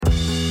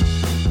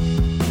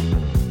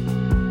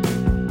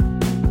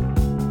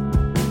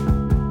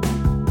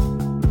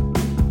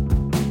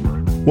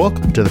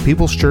Welcome to the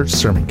People's Church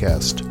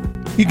Sermoncast.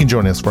 You can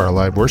join us for our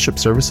live worship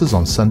services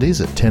on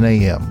Sundays at 10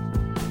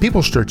 a.m.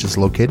 People's Church is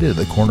located at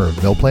the corner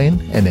of Mill Plain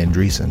and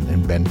Andreessen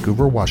in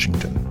Vancouver,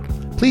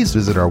 Washington. Please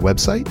visit our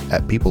website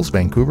at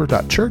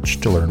peoplesvancouver.church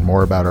to learn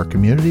more about our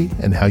community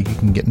and how you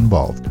can get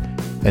involved.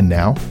 And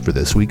now for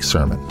this week's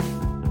sermon.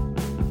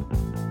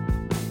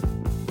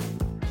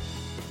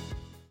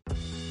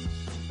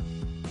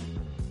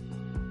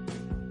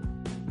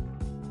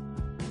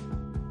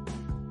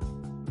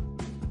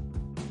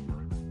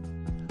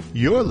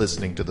 You're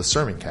listening to the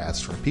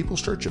Sermoncast from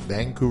People's Church of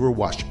Vancouver,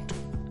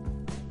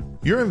 Washington.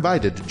 You're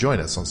invited to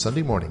join us on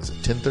Sunday mornings at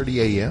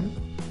 10:30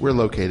 a.m. We're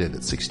located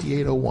at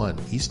 6801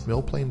 East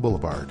Mill Plain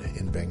Boulevard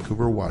in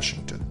Vancouver,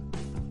 Washington.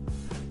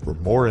 For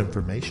more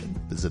information,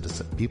 visit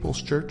us at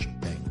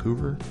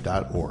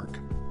peopleschurchvancouver.org.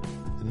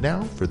 And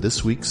now for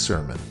this week's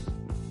sermon.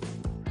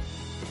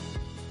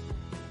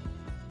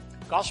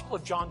 Gospel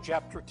of John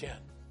chapter 10.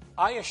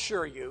 I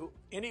assure you,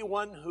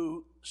 anyone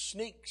who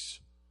sneaks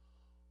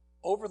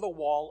over the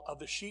wall of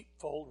the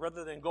sheepfold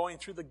rather than going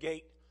through the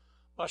gate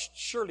must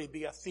surely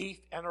be a thief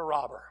and a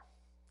robber.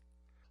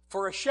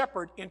 For a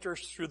shepherd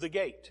enters through the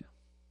gate.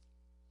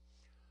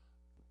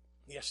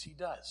 Yes, he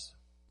does.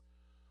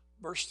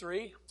 Verse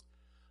 3,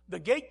 the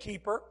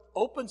gatekeeper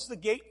opens the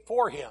gate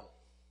for him.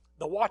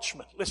 The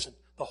watchman, listen,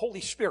 the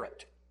Holy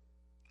Spirit,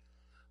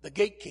 the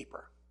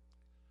gatekeeper,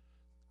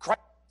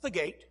 Christ the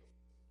gate.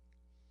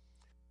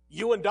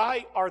 You and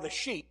I are the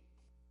sheep.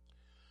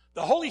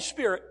 The Holy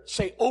Spirit,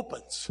 say,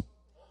 opens.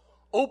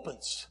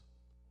 Opens.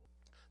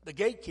 The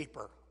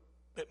gatekeeper,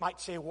 it might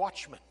say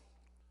watchman,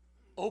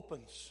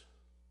 opens.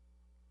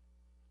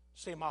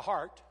 Say, my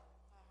heart.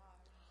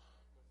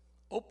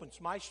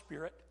 Opens my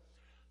spirit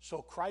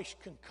so Christ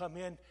can come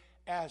in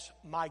as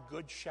my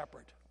good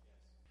shepherd.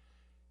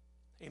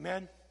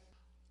 Amen?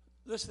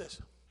 Listen to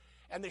this.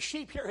 And the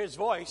sheep hear his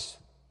voice,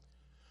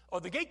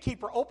 or the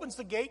gatekeeper opens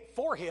the gate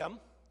for him,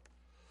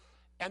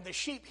 and the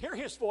sheep hear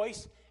his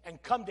voice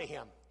and come to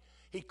him.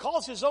 He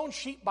calls his own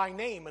sheep by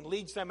name and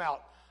leads them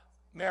out.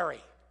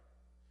 Mary,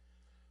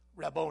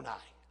 Rabboni.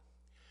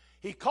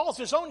 He calls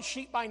his own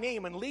sheep by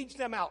name and leads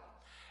them out.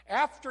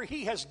 After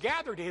he has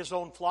gathered his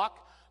own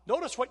flock,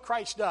 notice what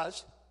Christ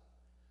does.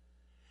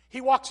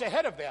 He walks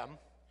ahead of them,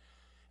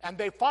 and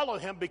they follow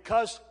him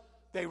because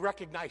they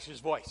recognize his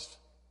voice.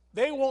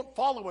 They won't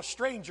follow a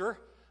stranger.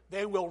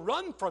 They will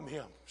run from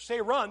him. Say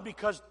run,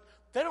 because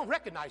they don't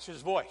recognize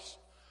his voice.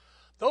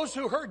 Those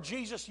who heard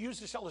Jesus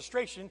use this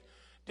illustration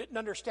didn't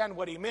understand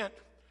what he meant.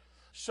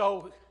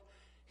 So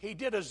he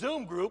did a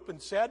Zoom group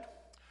and said,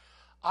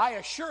 I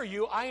assure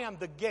you, I am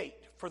the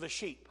gate for the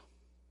sheep.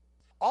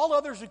 All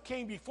others who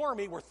came before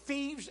me were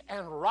thieves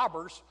and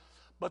robbers,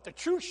 but the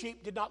true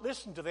sheep did not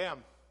listen to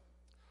them.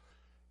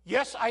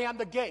 Yes, I am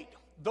the gate.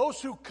 Those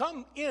who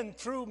come in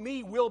through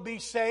me will be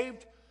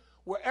saved.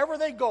 Wherever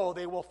they go,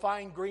 they will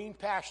find green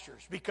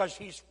pastures because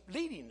he's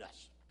leading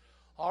us.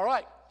 All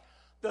right.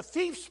 The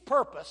thief's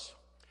purpose,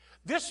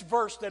 this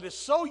verse that is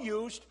so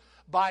used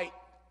by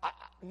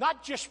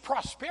not just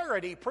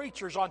prosperity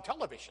preachers on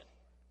television.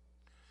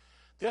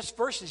 This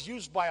verse is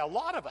used by a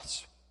lot of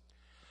us.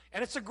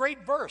 And it's a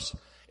great verse.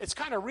 It's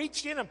kind of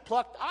reached in and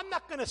plucked. I'm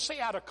not going to say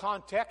out of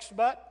context,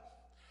 but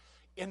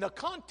in the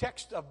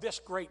context of this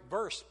great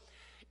verse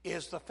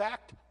is the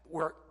fact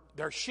where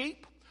there's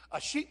sheep, a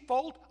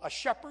sheepfold, a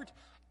shepherd,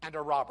 and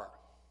a robber.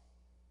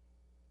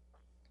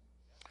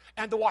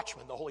 And the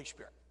watchman, the Holy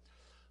Spirit.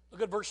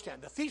 Look at verse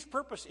 10. The thief's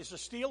purpose is to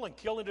steal and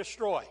kill and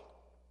destroy.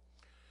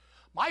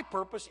 My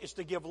purpose is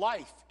to give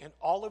life in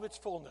all of its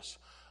fullness.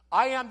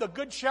 I am the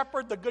good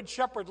shepherd. The good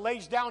shepherd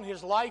lays down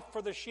his life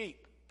for the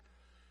sheep.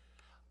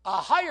 A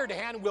hired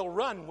hand will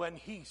run when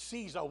he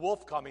sees a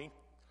wolf coming.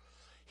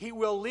 He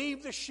will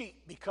leave the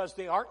sheep because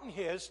they aren't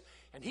his,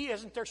 and he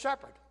isn't their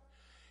shepherd.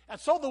 And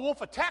so the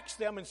wolf attacks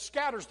them and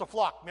scatters the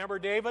flock. Remember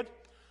David?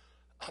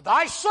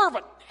 Thy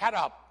servant had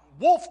a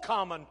wolf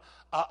come and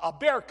a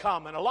bear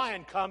come and a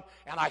lion come,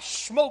 and I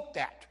smote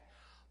that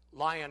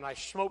lion, I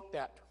smote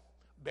that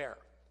bear.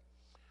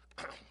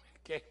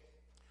 Okay?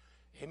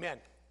 Amen.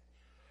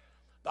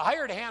 The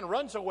hired hand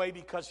runs away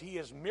because he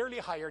is merely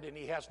hired and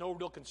he has no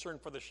real concern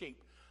for the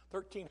sheep.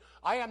 13,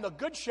 I am the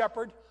good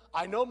shepherd.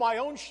 I know my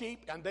own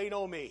sheep and they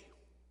know me.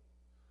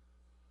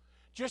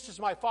 Just as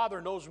my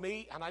Father knows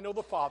me and I know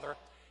the Father,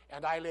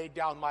 and I lay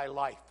down my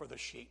life for the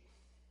sheep.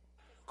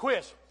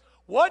 Quiz.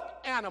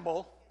 What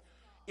animal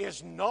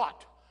is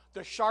not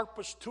the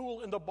sharpest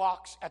tool in the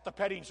box at the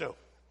petting zoo?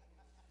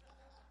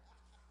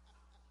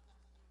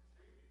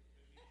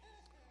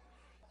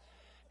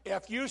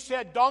 If you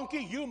said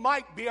donkey, you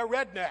might be a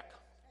redneck.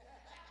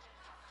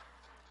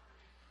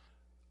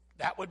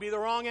 That would be the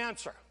wrong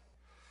answer.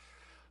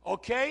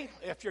 Okay,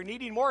 if you're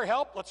needing more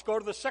help, let's go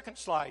to the second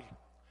slide.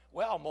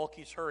 Well,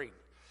 Mulkey's hurrying.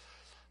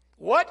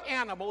 What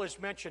animal is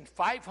mentioned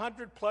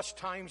 500 plus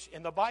times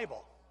in the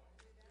Bible?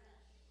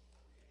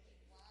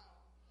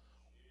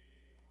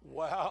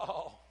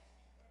 Wow.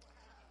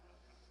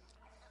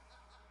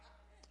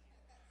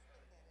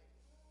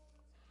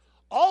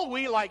 All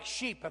we like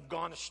sheep have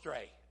gone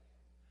astray.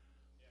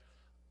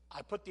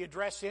 I put the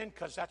address in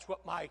because that's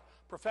what my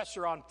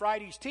professor on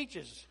Fridays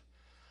teaches.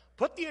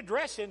 Put the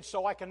address in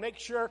so I can make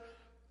sure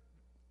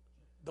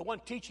the one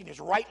teaching is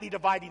rightly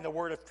dividing the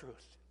word of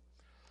truth.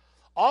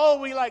 All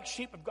we like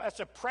sheep have got, that's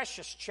a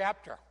precious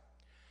chapter.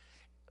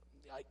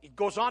 It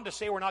goes on to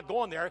say, we're not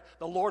going there,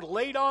 the Lord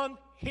laid on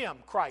him,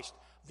 Christ,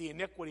 the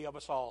iniquity of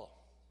us all.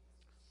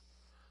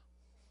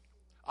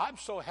 I'm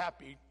so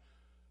happy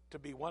to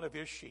be one of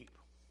his sheep.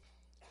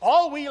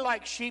 All we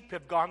like sheep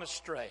have gone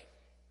astray.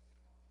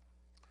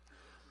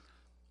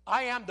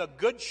 I am the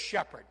good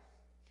shepherd.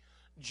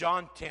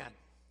 John 10.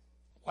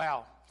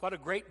 Wow, what a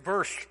great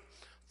verse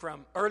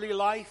from early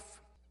life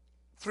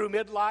through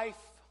midlife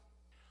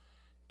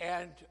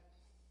and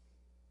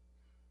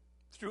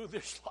through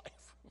this life.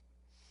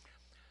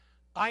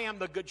 I am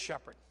the good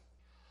shepherd.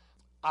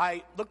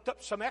 I looked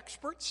up some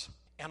experts,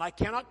 and I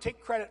cannot take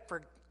credit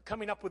for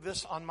coming up with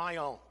this on my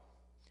own,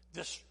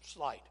 this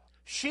slide.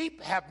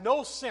 Sheep have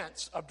no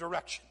sense of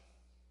direction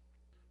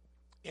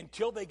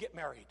until they get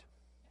married.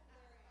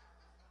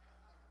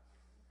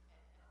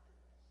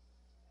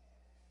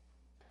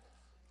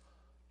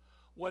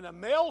 When a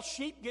male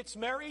sheep gets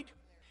married,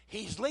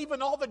 he's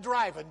leaving all the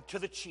driving to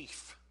the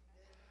chief.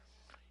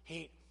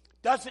 He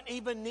doesn't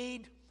even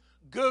need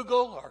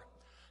Google or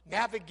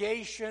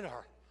navigation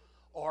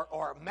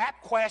or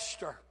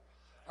MapQuest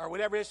or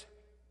whatever it is.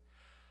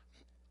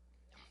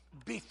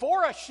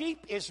 Before a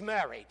sheep is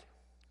married,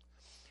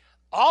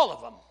 all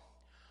of them,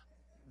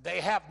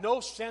 they have no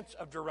sense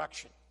of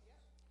direction.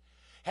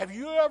 Have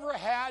you ever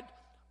had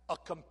a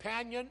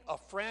companion, a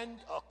friend,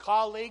 a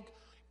colleague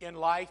in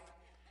life,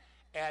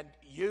 and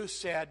you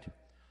said,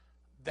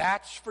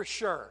 that's for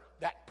sure,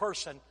 that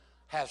person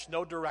has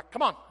no direct.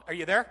 Come on, are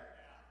you there?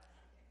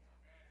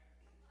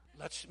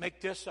 Let's make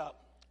this a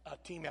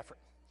team effort.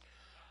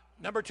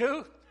 Number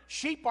 2,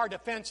 sheep are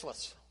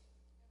defenseless.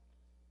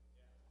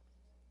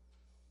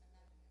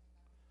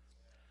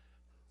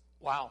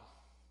 Wow.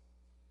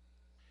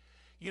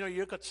 You know, you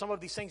look at some of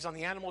these things on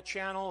the Animal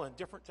Channel and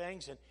different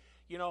things, and,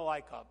 you know,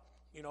 like,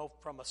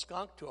 from a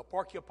skunk to a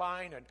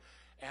porcupine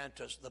and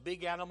to the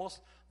big animals,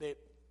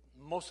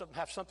 most of them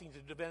have something to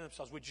defend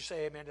themselves. Would you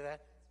say amen to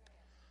that?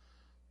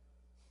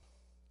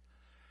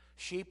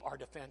 Sheep are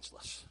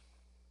defenseless.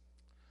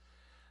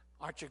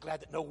 Aren't you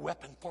glad that no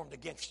weapon formed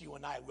against you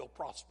and I will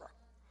prosper?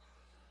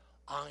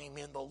 I'm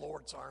in the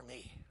Lord's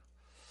army.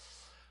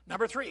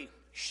 Number 3,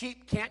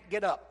 sheep can't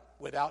get up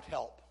without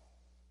help.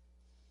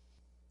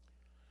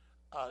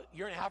 A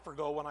year and a half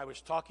ago when I was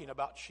talking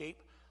about sheep,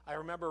 I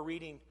remember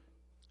reading,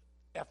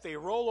 if they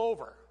roll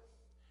over,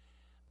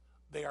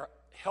 they are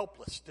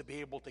helpless to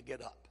be able to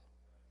get up.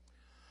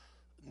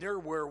 Near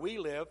where we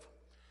live,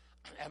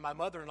 and my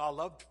mother-in-law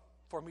loved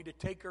for me to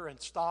take her and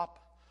stop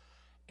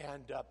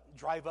and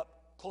drive up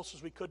close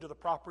as we could to the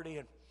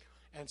property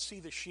and see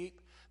the sheep.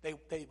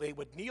 They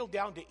would kneel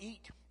down to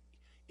eat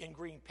in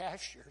green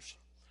pastures.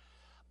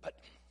 But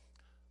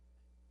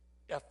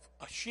if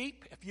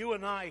you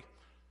and I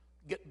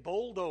get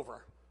bowled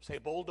over, say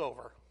bowled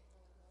over,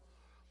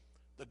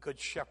 the good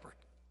shepherd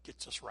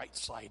gets us right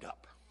side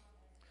up.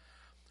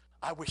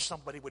 I wish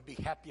somebody would be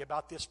happy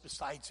about this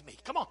besides me.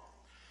 Come on.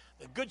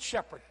 The good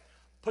shepherd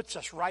puts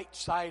us right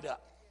side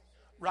up.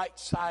 Right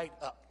side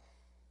up.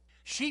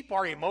 Sheep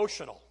are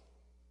emotional.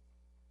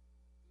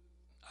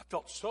 I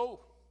felt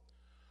so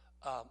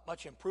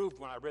much improved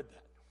when I read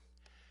that.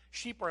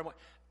 Sheep are emotional.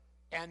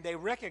 And they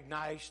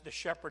recognize the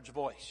shepherd's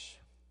voice.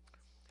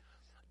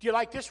 Do you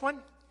like this one?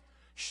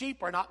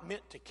 Sheep are not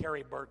meant to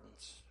carry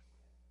burdens.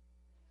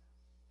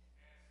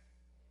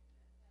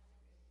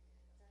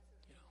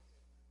 You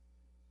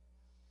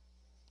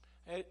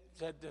know. It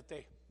said that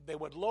they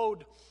would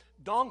load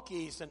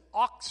donkeys and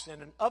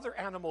oxen and other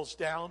animals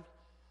down,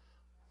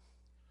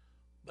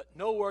 but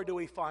nowhere do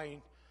we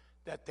find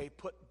that they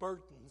put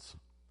burdens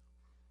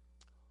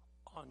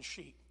on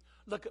sheep.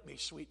 Look at me,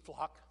 sweet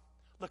flock.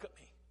 Look at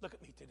me. Look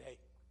at me today.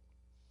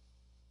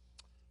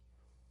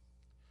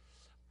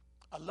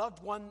 A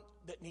loved one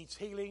that needs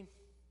healing.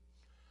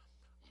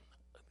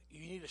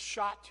 You need a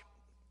shot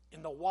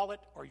in the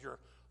wallet or your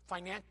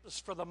finances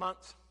for the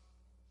month.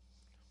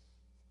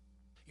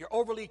 You're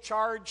overly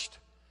charged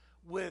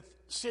with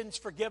sins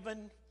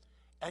forgiven,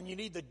 and you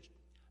need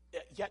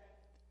yet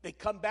they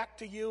come back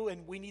to you,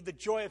 and we need the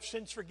joy of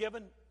sins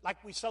forgiven,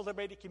 like we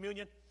celebrated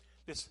communion.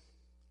 Listen,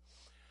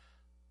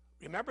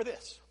 remember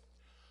this.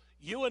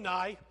 You and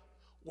I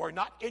were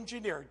not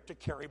engineered to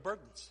carry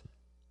burdens.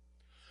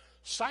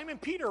 Simon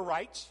Peter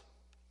writes,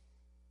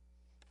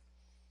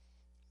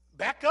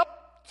 back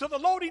up to the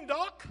loading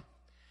dock,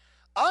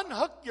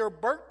 unhook your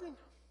burden,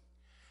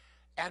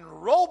 and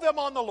roll them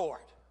on the Lord.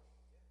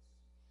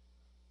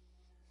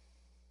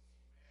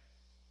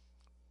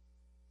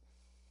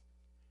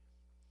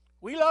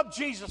 We love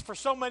Jesus for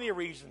so many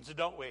reasons,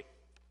 don't we?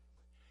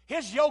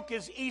 His yoke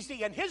is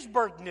easy and his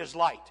burden is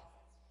light.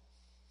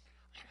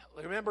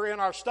 Remember in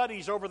our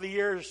studies over the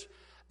years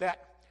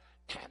that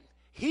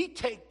he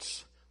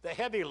takes the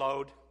heavy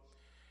load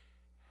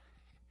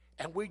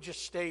and we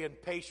just stay in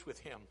pace with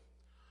him,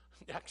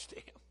 next to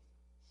him.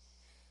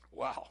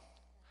 Wow.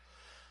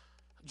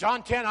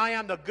 John 10, I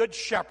am the good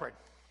shepherd.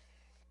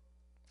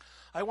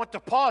 I want to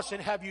pause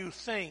and have you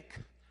think,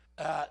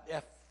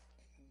 if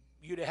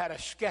you'd have had a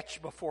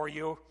sketch before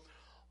you,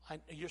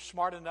 you're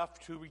smart enough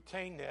to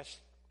retain this.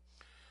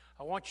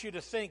 I want you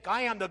to think,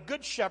 I am the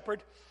good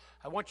shepherd.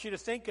 I want you to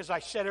think, as I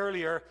said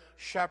earlier,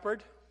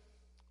 shepherd,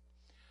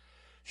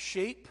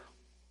 sheep,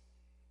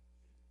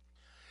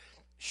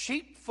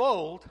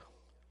 sheepfold,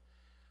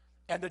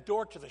 and the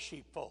door to the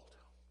sheepfold.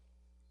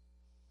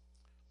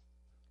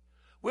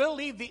 We'll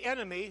leave the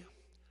enemy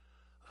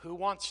who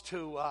wants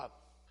to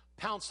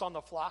pounce on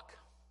the flock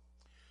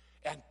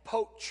and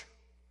poach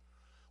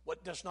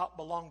what does not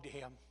belong to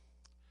him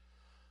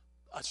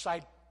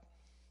aside.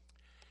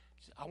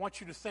 I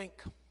want you to think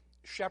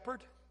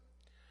shepherd,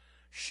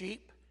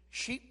 sheep,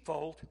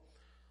 sheepfold,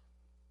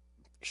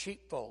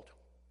 sheepfold.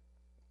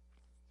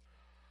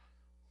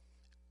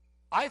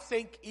 I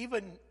think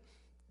even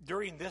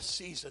during this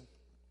season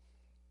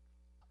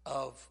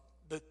of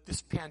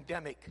this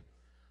pandemic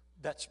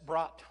that's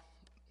brought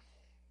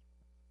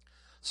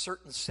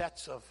certain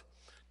sets of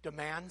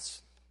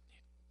demands,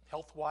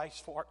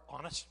 health-wise,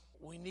 on us,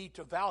 we need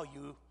to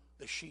value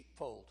the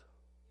sheepfold.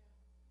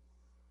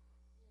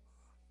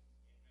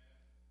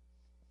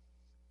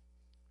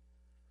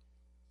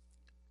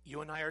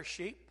 You and I are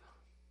sheep.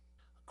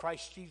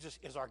 Christ Jesus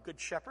is our good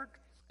shepherd.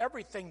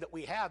 Everything that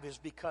we have is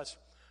because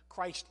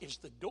Christ is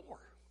the door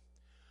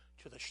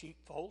to the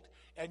sheepfold.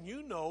 And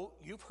you know,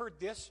 you've heard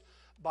this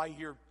by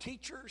your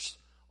teachers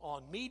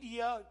on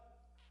media,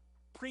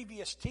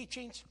 previous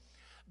teachings,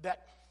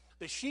 that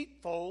the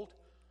sheepfold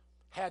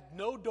had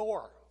no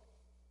door.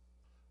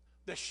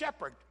 The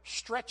shepherd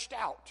stretched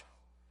out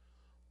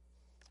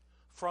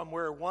from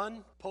where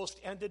one post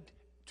ended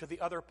to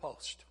the other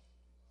post.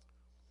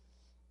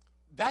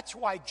 That's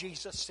why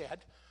Jesus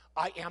said,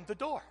 I am the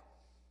door.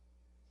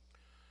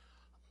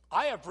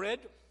 I have read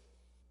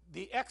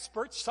the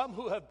experts, some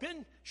who have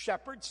been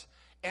shepherds,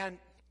 and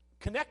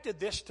connected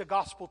this to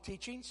gospel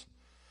teachings,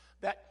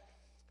 that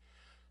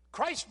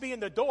Christ being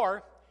the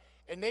door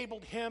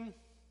enabled him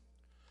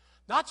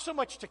not so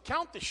much to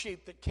count the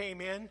sheep that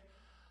came in,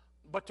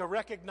 but to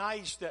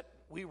recognize that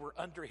we were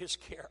under his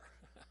care.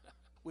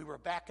 We were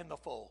back in the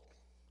fold.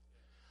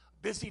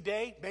 Busy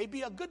day,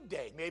 maybe a good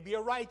day, maybe a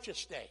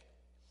righteous day,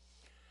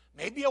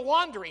 maybe a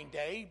wandering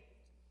day,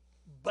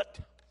 but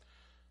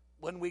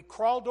when we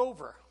crawled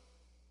over,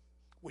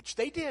 which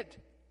they did,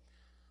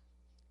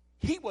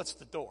 he was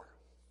the door.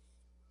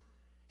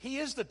 He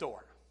is the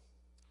door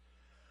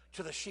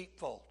to the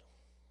sheepfold.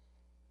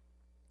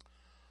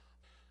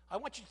 I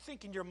want you to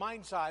think in your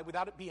mind's eye,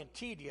 without it being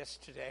tedious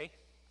today,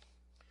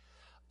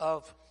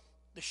 of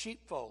the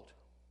sheepfold.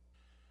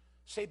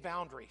 Say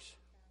boundaries.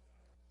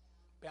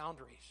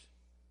 Boundaries.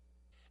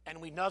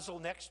 And we nuzzle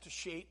next to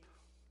sheep,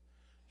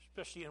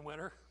 especially in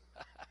winter.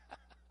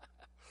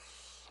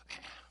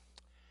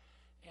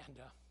 And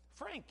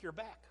Frank, you're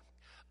back.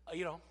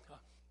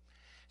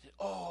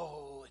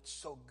 Oh, it's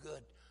so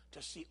good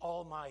to see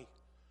all my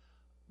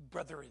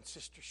brother and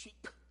sister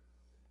sheep.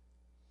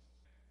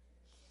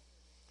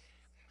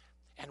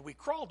 And we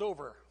crawled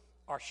over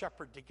our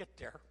shepherd to get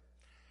there.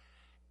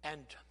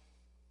 And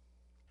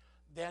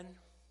then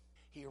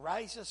he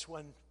rises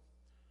when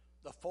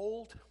the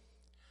fold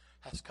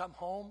has come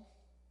home.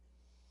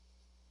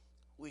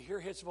 We hear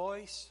his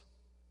voice.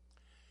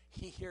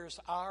 He hears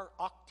our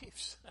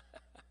octaves.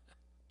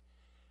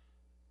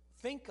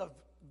 Think of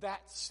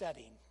that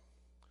setting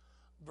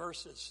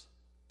versus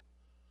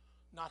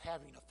not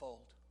having a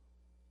fold.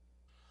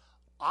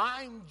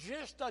 I'm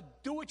just a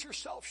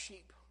do-it-yourself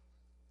sheep.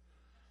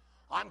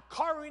 I'm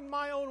carving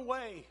my own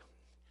way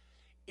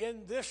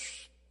in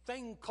this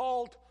thing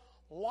called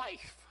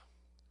life.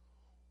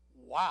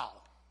 Wow.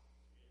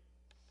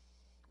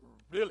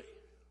 Really.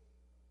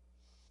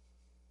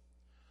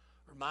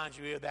 Reminds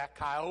me of that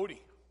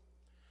coyote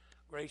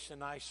Grace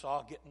and I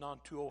saw getting on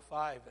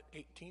 205 at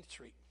 18th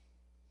Street.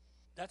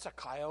 That's a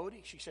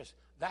coyote? She says,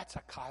 that's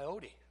a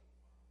coyote.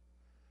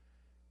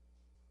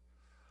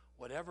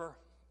 Whatever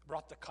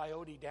brought the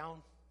coyote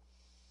down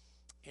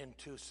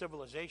into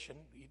civilization,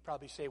 he'd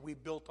probably say we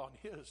built on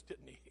his,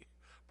 didn't he?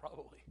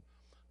 Probably.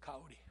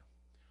 Coyote.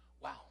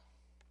 Wow.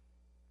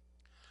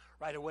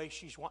 Right away,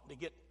 she's wanting to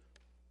get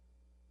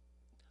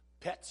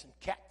pets and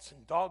cats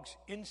and dogs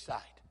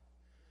inside.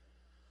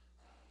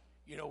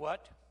 You know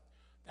what?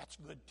 That's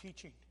good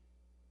teaching.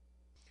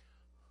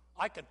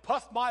 I can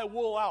puff my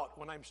wool out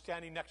when I'm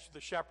standing next to the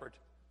shepherd.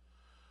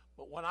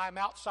 But when I'm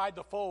outside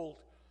the fold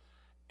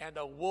and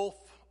a wolf,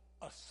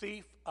 a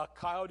thief, a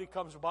coyote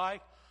comes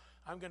by,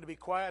 I'm going to be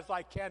quiet as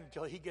I can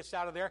until he gets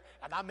out of there,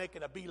 and I'm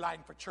making a beeline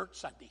for church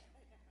Sunday.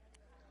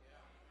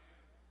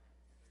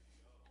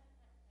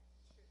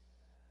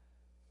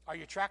 Are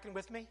you tracking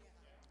with me?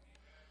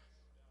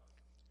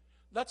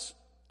 Let's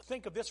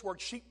think of this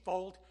word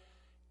sheepfold.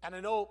 And I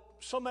know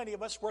so many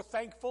of us, we're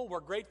thankful,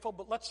 we're grateful,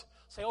 but let's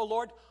say, oh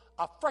Lord,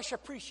 a fresh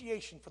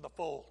appreciation for the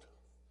fold.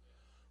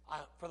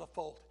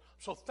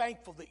 So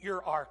thankful that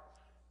you're our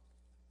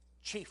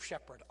chief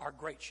shepherd, our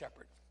great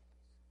shepherd.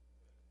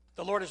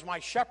 The Lord is my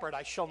shepherd,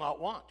 I shall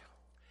not want.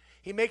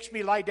 He makes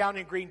me lie down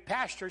in green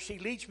pastures. He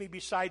leads me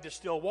beside the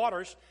still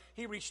waters.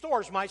 He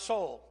restores my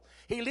soul.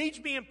 He leads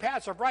me in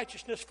paths of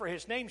righteousness for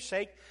his name's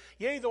sake.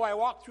 Yea, though I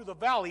walk through the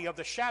valley of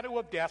the shadow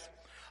of death,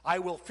 I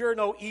will fear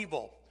no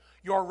evil.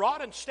 Your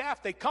rod and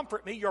staff, they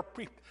comfort me.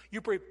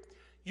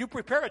 You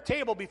prepare a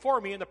table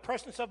before me in the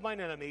presence of mine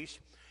enemies.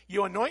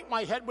 You anoint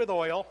my head with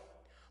oil.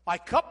 My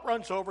cup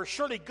runs over.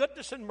 Surely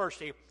goodness and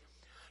mercy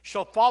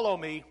shall follow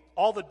me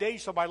all the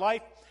days of my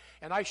life,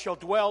 and I shall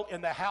dwell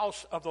in the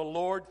house of the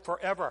Lord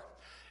forever.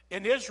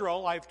 In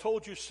Israel, I've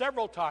told you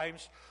several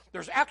times,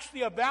 there's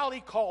actually a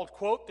valley called,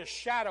 quote, the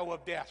shadow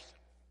of death.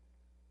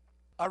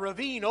 A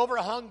ravine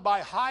overhung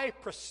by high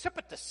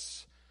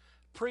precipitous.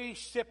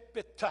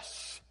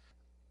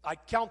 I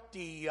count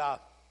the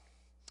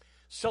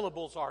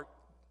syllables our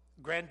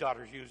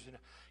granddaughters use.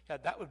 Yeah,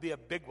 that would be a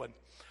big one.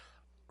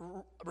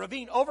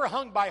 Ravine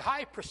overhung by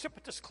high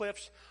precipitous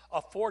cliffs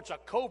affords a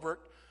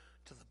covert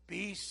to the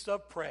beasts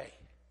of prey.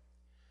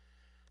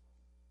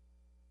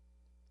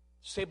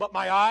 Say, but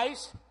my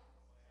eyes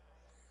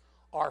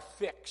are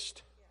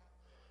fixed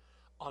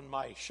on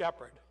my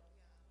shepherd.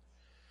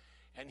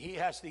 And he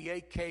has the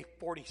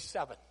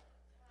AK-47.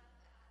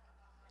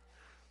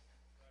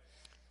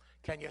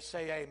 Can you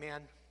say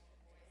amen?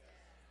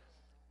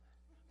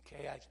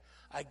 Okay,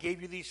 I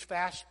gave you these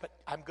fast, but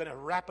I'm going to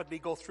rapidly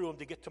go through them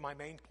to get to my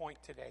main point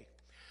today.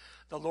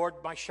 The Lord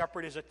my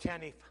shepherd is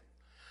attentive.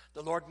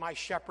 The Lord my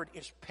shepherd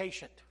is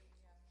patient.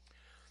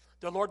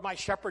 The Lord my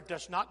shepherd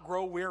does not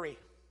grow weary.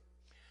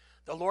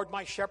 The Lord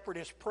my shepherd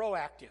is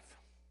proactive.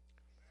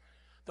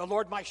 The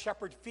Lord my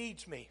shepherd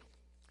feeds me.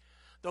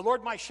 The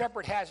Lord my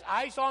shepherd has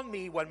eyes on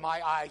me when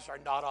my eyes are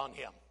not on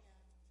him.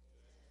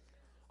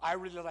 I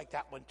really like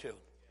that one too.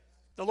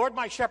 The Lord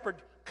my shepherd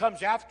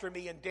comes after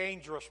me in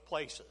dangerous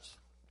places.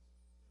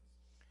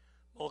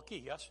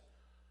 Mulkey, yes?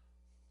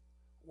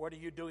 What are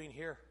you doing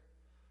here?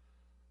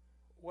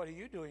 What are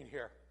you doing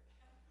here?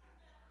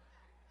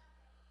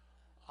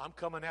 I'm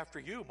coming after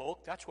you,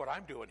 Mulk. That's what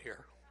I'm doing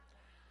here.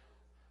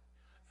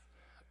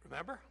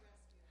 Remember?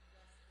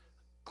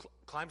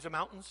 Climbs the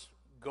mountains,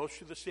 goes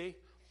through the sea.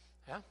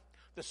 Yeah?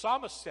 The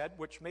psalmist said,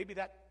 which maybe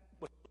that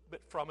was a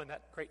bit from in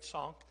that great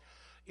song,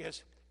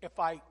 is if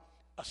I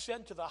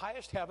ascend to the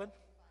highest heaven,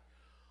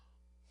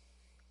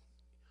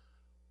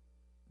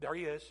 there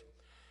he is.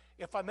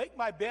 If I make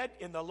my bed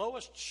in the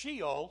lowest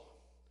Sheol,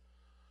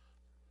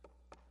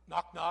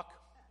 knock, knock.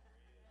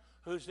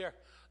 Who's there?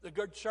 The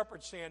good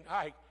shepherd saying, all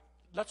right,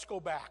 let's go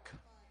back.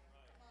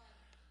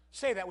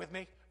 Say that with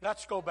me.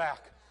 Let's go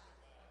back.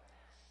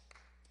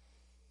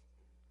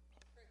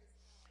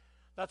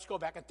 Let's go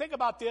back. And think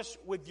about this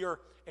with your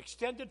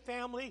extended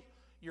family,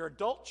 your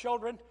adult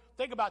children.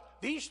 Think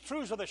about these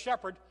truths of the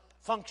shepherd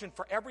function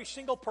for every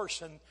single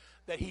person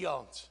that he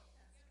owns.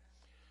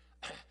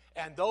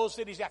 And those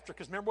that he's after.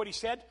 Because remember what he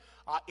said?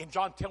 In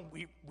John 10,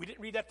 we didn't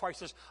read that part. He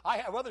says, I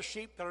have other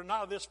sheep that are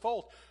not of this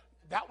fold.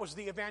 That was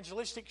the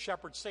evangelistic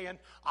shepherd saying,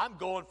 I'm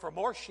going for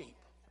more sheep.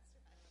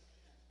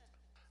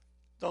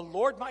 The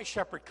Lord my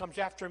shepherd comes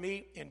after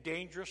me in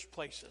dangerous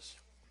places.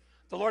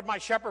 The Lord my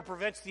shepherd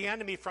prevents the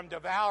enemy from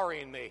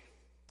devouring me.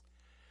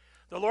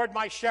 The Lord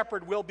my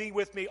shepherd will be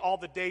with me all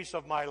the days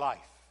of my life.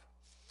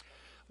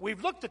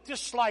 We've looked at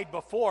this slide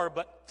before,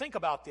 but think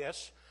about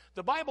this.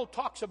 The Bible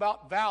talks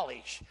about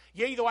valleys.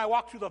 Yea, though I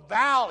walk through the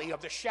valley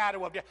of the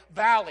shadow of death.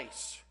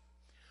 Valleys.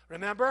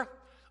 Remember,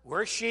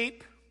 we're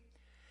sheep.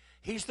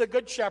 He's the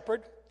good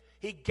shepherd.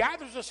 He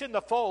gathers us in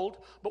the fold,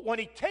 but when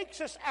he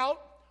takes us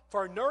out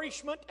for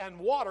nourishment and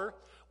water,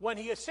 when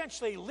he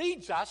essentially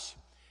leads us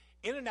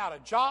in and out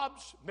of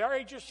jobs,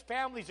 marriages,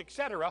 families,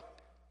 etc.,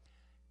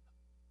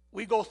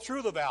 we go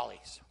through the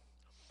valleys.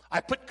 I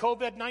put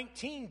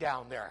COVID-19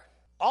 down there.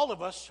 All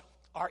of us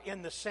are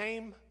in the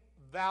same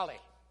valley.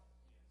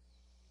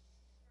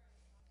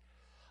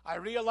 I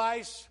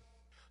realize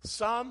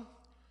some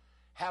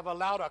have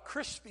allowed a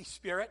crispy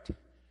spirit,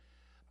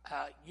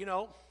 and you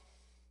know,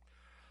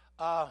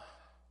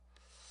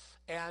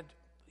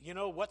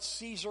 what's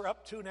Caesar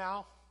up to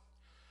now?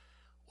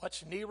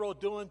 What's Nero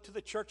doing to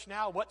the church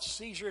now? What's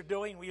Caesar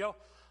doing? The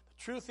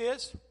truth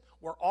is,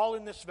 we're all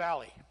in this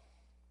valley.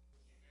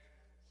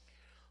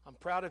 I'm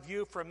proud of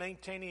you for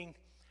maintaining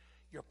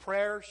your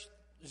prayers,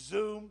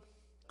 Zoom,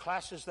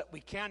 classes that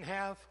we can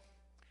have,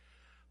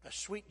 the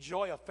sweet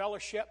joy of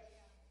fellowship.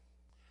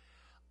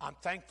 I'm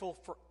thankful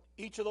for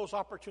each of those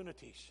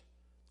opportunities.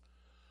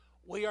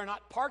 We are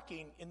not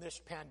parking in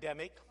this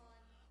pandemic.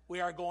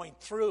 We are going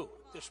through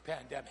this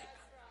pandemic.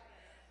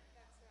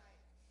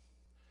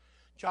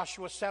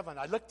 Joshua 7,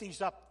 I looked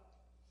these up.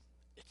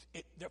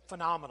 They're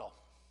phenomenal.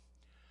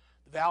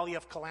 The Valley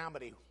of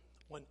Calamity,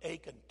 when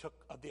Achan took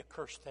of the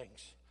accursed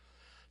things.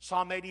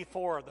 Psalm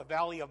 84, the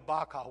Valley of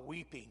Baca,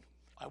 weeping.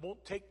 I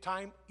won't take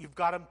time. You've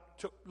got them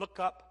to look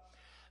up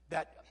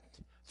that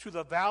through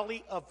the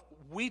valley of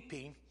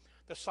weeping,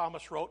 the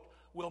psalmist wrote,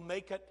 will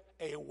make it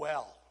a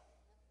well.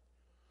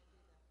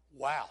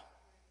 Wow.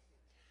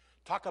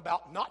 Talk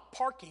about not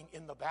parking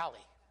in the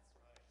valley.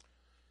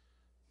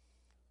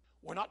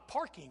 We're not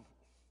parking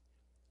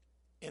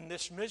in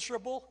this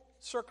miserable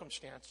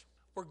circumstance.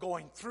 We're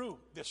going through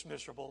this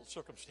miserable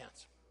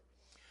circumstance.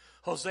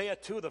 Hosea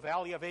 2, the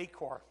valley of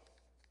Achor.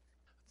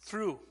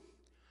 Through.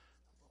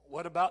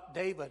 What about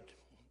David?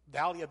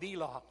 Valley of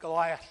Elah,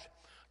 Goliath,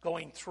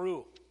 going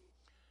through.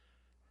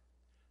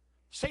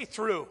 Say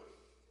through.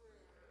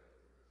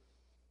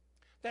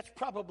 That's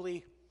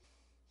probably,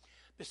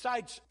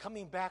 besides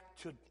coming back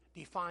to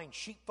define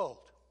sheepfold,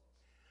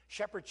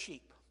 shepherd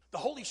sheep, the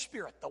Holy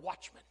Spirit, the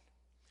watchman,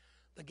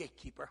 the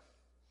gatekeeper,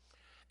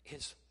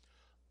 is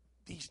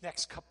these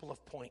next couple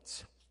of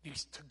points,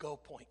 these to-go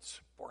points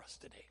for us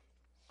today.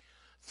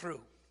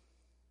 Through.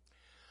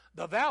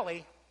 The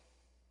valley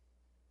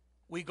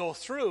we go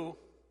through,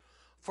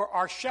 for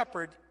our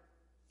shepherd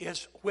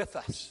is with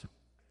us.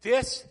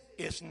 This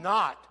is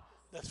not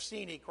the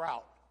scenic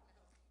route.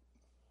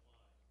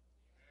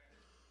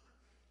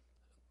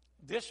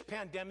 This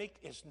pandemic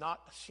is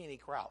not a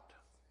scenic route.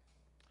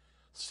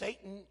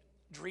 Satan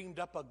dreamed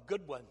up a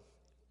good one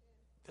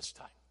this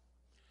time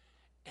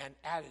and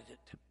added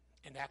it,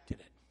 enacted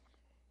it.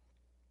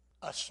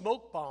 A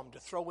smoke bomb to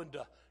throw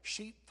into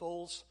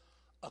sheepfolds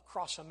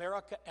across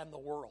America and the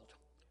world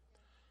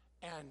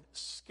and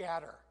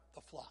scatter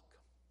the flock.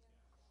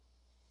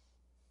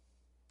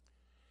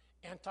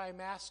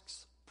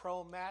 Anti-masks,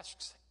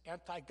 pro-masks,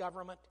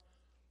 anti-government,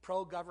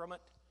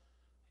 pro-government.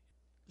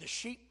 The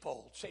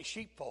sheepfold, say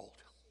sheepfold.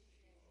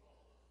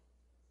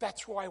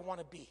 That's where I want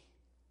to be.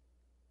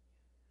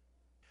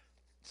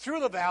 Through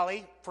the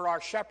valley, for our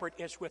shepherd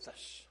is with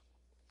us.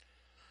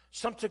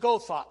 Some to-go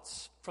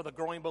thoughts for the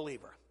growing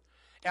believer.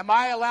 Am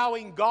I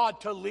allowing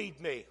God to lead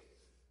me?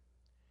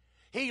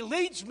 He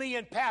leads me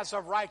in paths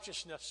of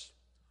righteousness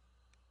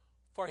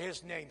for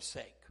his name's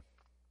sake.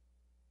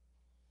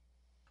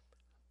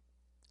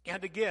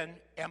 And again,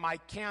 am I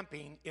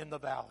camping in the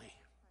valley?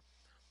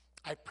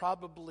 I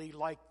probably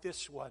like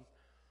this one.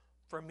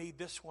 For me,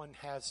 this one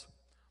has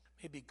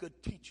maybe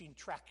good teaching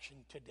traction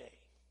today.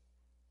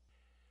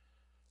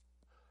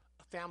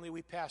 A family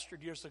we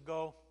pastored years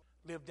ago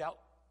lived out,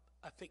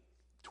 I think,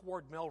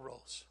 toward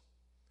Melrose.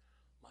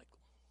 Michael,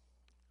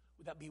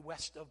 would that be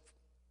west of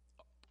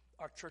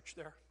our church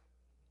there?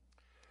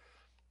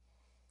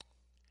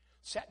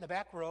 Sat in the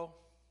back row,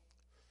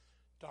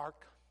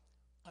 dark,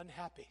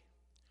 unhappy.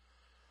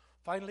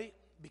 Finally,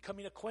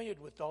 becoming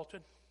acquainted with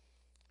Dalton.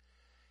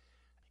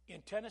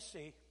 In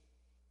Tennessee,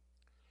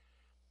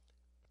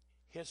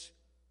 his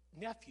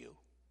nephew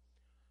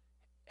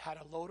had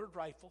a loaded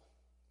rifle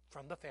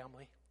from the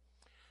family,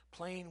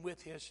 playing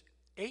with his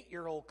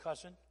 8-year-old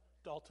cousin,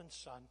 Dalton's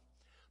son,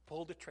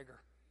 pulled the trigger,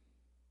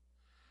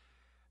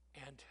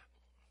 and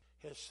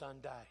his son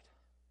died.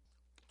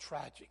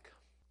 Tragic.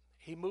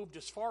 He moved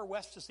as far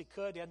west as he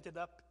could, ended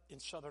up in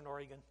southern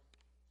Oregon.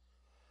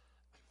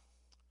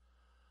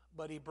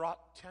 But he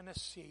brought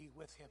Tennessee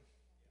with him.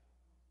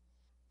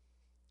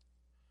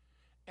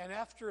 And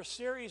after a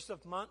series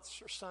of months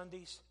or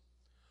Sundays,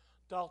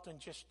 Dalton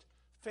just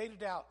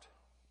faded out,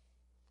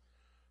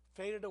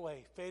 faded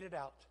away, faded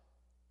out.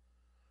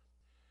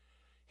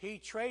 He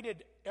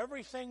traded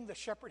everything the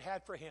shepherd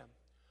had for him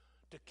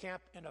to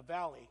camp in a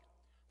valley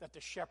that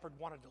the shepherd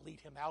wanted to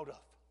lead him out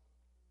of.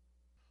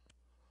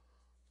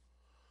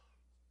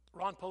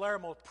 Ron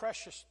Palermo,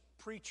 precious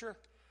preacher,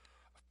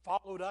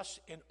 followed us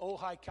in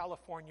Ojai,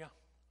 California.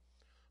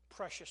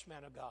 Precious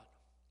man of God.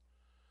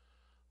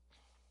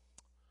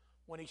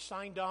 When he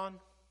signed on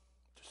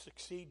to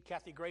succeed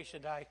Kathy Grace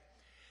and I,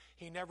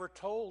 he never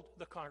told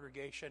the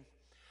congregation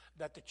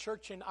that the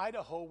church in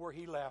Idaho where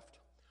he left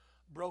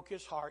broke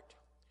his heart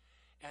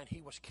and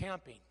he was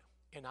camping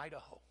in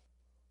Idaho.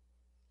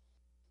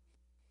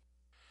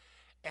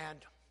 And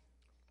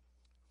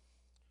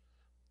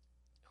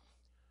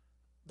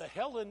the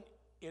Helen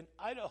in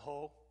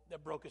Idaho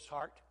that broke his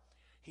heart,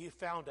 he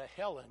found a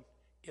Helen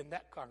in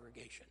that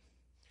congregation.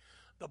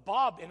 The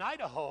Bob in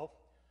Idaho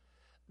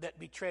that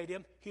betrayed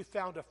him, he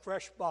found a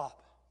fresh Bob.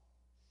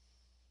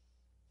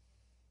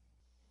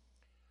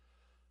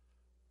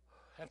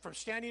 And from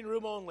standing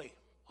room only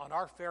on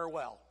our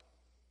farewell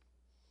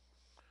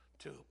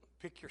to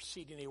pick your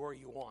seat anywhere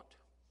you want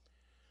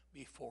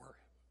before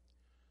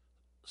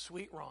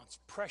Sweet Ron's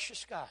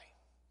precious guy,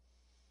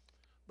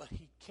 but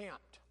he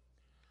camped.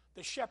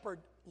 The shepherd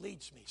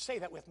leads me. Say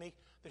that with me.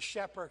 The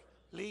shepherd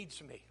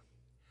leads me.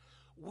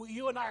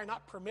 You and I are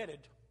not permitted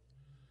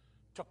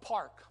to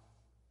park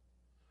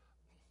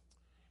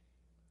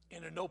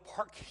in a no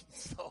parking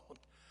zone,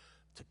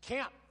 to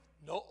camp,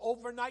 no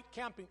overnight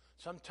camping,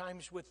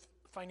 sometimes with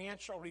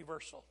financial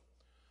reversal,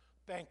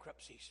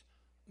 bankruptcies,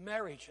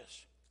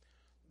 marriages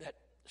that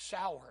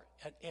sour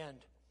and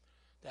end,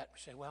 that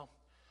say, well,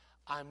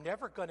 I'm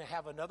never going to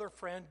have another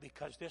friend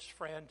because this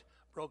friend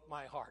broke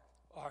my heart.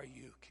 Are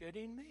you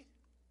kidding me?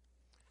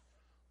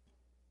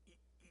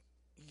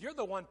 You're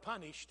the one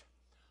punished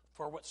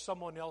for what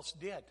someone else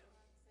did.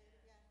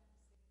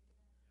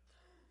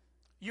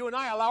 You and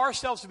I allow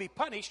ourselves to be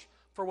punished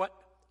for what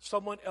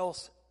someone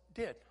else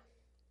did.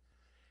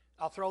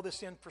 I'll throw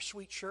this in for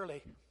Sweet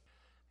Shirley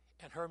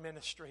and her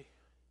ministry.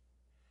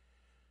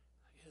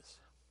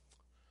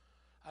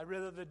 I'd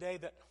rather the day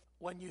that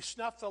when you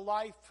snuff the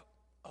life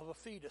of a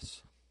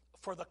fetus.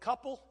 For the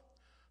couple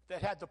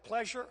that had the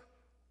pleasure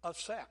of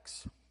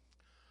sex,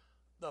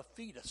 the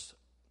fetus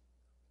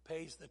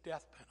pays the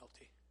death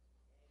penalty.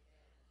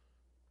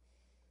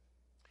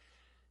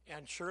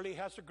 And Shirley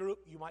has a group.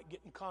 You might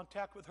get in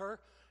contact with her.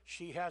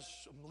 She has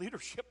some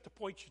leadership to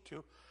point you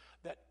to,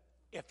 that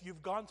if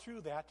you've gone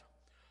through that,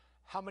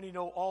 how many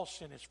know all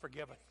sin is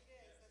forgiven?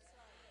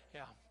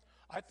 Yeah.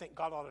 I think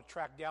God ought to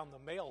track down the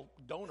male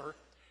donor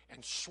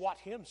and swat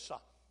him some.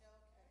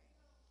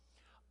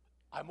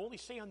 I'm only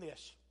saying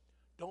this.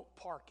 Don't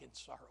park in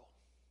sorrow.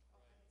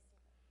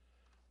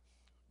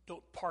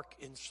 Don't park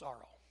in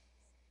sorrow.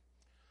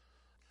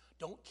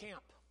 Don't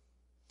camp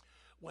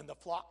when the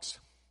flocks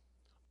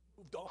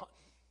moved on.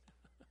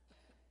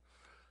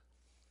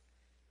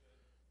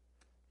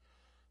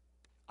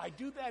 I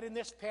do that in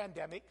this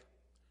pandemic.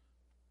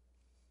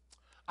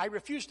 I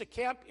refuse to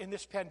camp in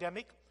this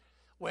pandemic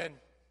when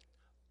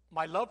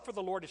my love for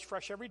the Lord is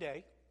fresh every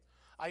day.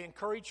 I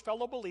encourage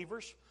fellow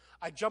believers.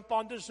 I jump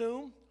onto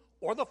Zoom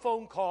or the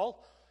phone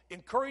call,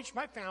 encourage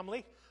my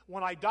family.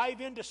 When I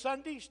dive into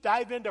Sundays,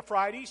 dive into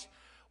Fridays,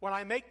 when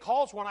I make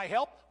calls, when I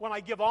help, when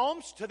I give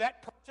alms to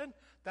that person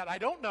that I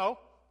don't know,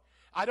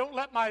 I don't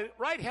let my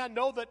right hand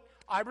know that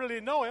I really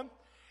know him,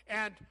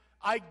 and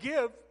I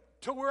give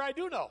to where I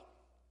do know.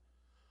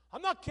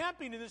 I'm not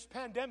camping in this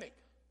pandemic.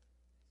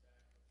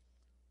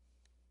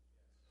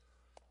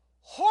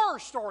 Horror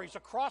stories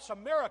across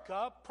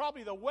America,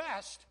 probably the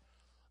West,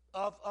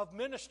 of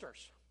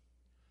ministers.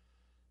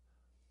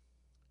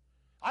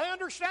 I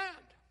understand.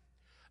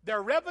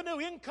 Their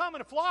revenue, income,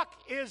 and flock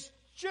is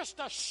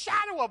just a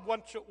shadow of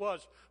what it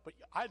was. But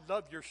I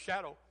love your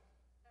shadow.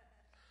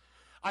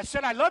 I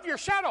said, I love your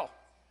shadow.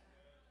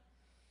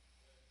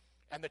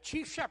 And the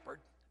chief shepherd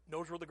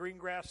knows where the green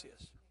grass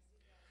is.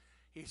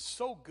 He's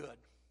so good.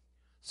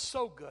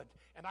 So good.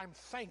 And I'm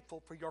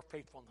thankful for your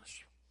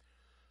faithfulness.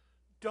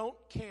 Don't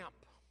camp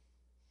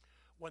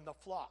when the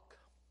flock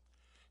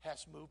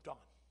has moved on.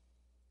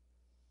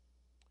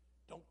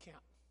 Don't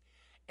camp.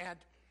 And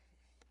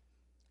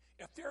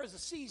if there is a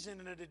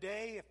season in it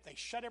today, if they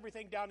shut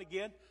everything down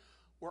again,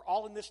 we're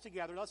all in this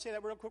together. Let's say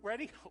that real quick.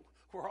 Ready?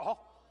 We're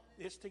all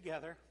in this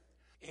together.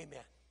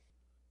 Amen.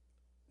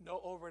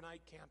 No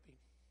overnight camping.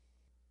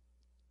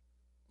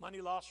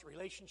 Money loss,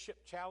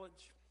 relationship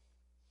challenge,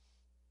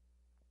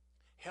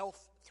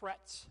 health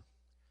threats.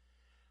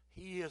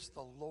 He is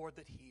the Lord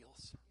that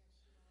heals.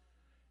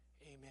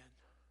 Amen.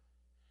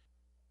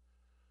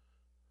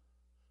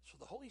 So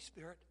the Holy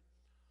Spirit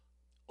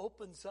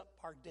opens up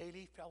our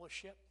daily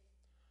fellowship.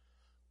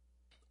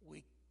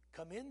 We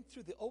come in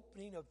through the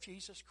opening of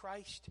Jesus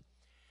Christ,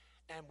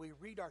 and we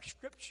read our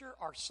scripture,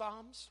 our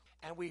psalms,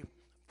 and we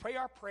pray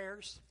our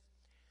prayers,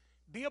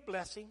 be a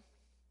blessing,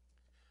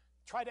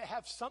 try to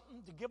have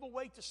something to give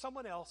away to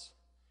someone else,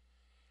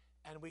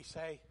 and we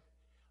say,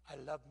 I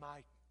love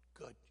my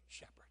good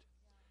shepherd.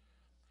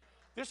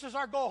 This is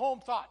our go-home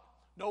thought.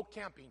 No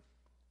camping.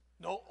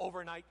 No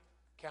overnight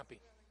camping.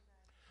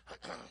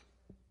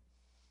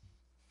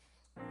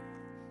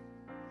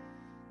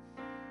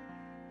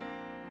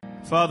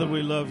 Father,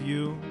 we love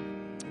you.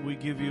 We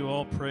give you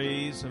all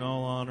praise and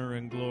all honor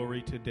and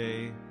glory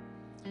today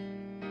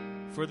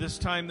for this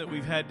time that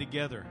we've had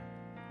together.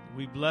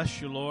 We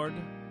bless you, Lord,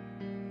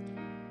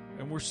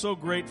 and we're so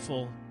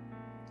grateful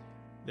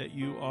that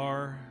you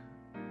are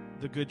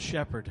the Good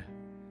Shepherd.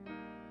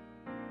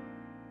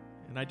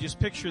 And I just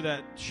picture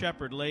that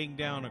shepherd laying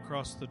down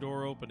across the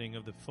door opening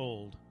of the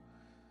fold,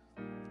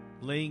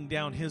 laying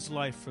down his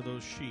life for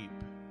those sheep,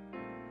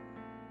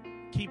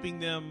 keeping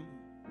them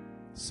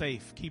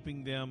safe,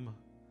 keeping them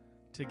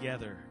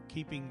together,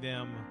 keeping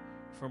them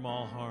from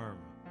all harm.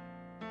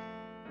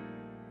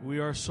 We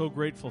are so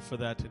grateful for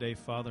that today,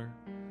 Father.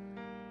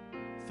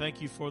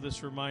 Thank you for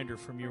this reminder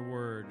from your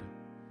word.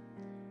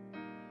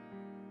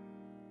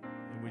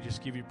 And we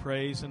just give you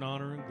praise and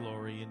honor and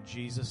glory in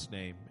Jesus'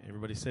 name.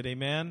 Everybody said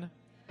amen.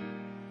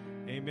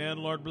 Amen.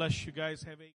 Lord bless you guys. Have a